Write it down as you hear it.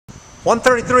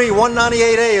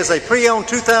133-198A is a pre-owned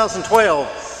 2012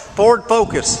 Ford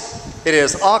Focus. It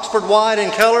is Oxford white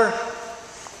in color,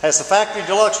 has the factory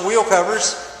deluxe wheel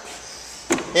covers.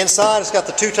 Inside it's got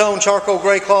the two-tone charcoal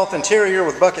gray cloth interior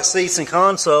with bucket seats and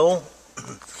console.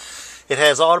 It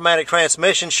has automatic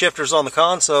transmission, shifters on the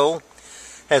console,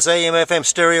 has AM FM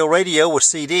stereo radio with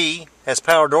CD, has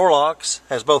power door locks,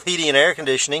 has both heating and air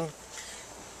conditioning,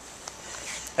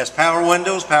 has power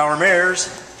windows, power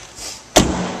mirrors.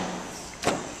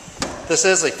 This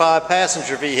is a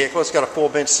 5-passenger vehicle. It's got a full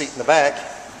bench seat in the back.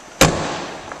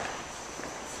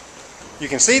 You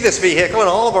can see this vehicle and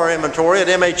all of our inventory at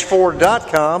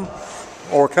mhford.com,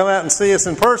 or come out and see us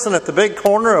in person at the big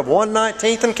corner of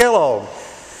 119th and Kellogg.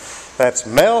 That's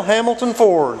Mel Hamilton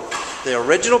Ford, the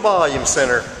original volume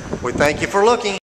center. We thank you for looking.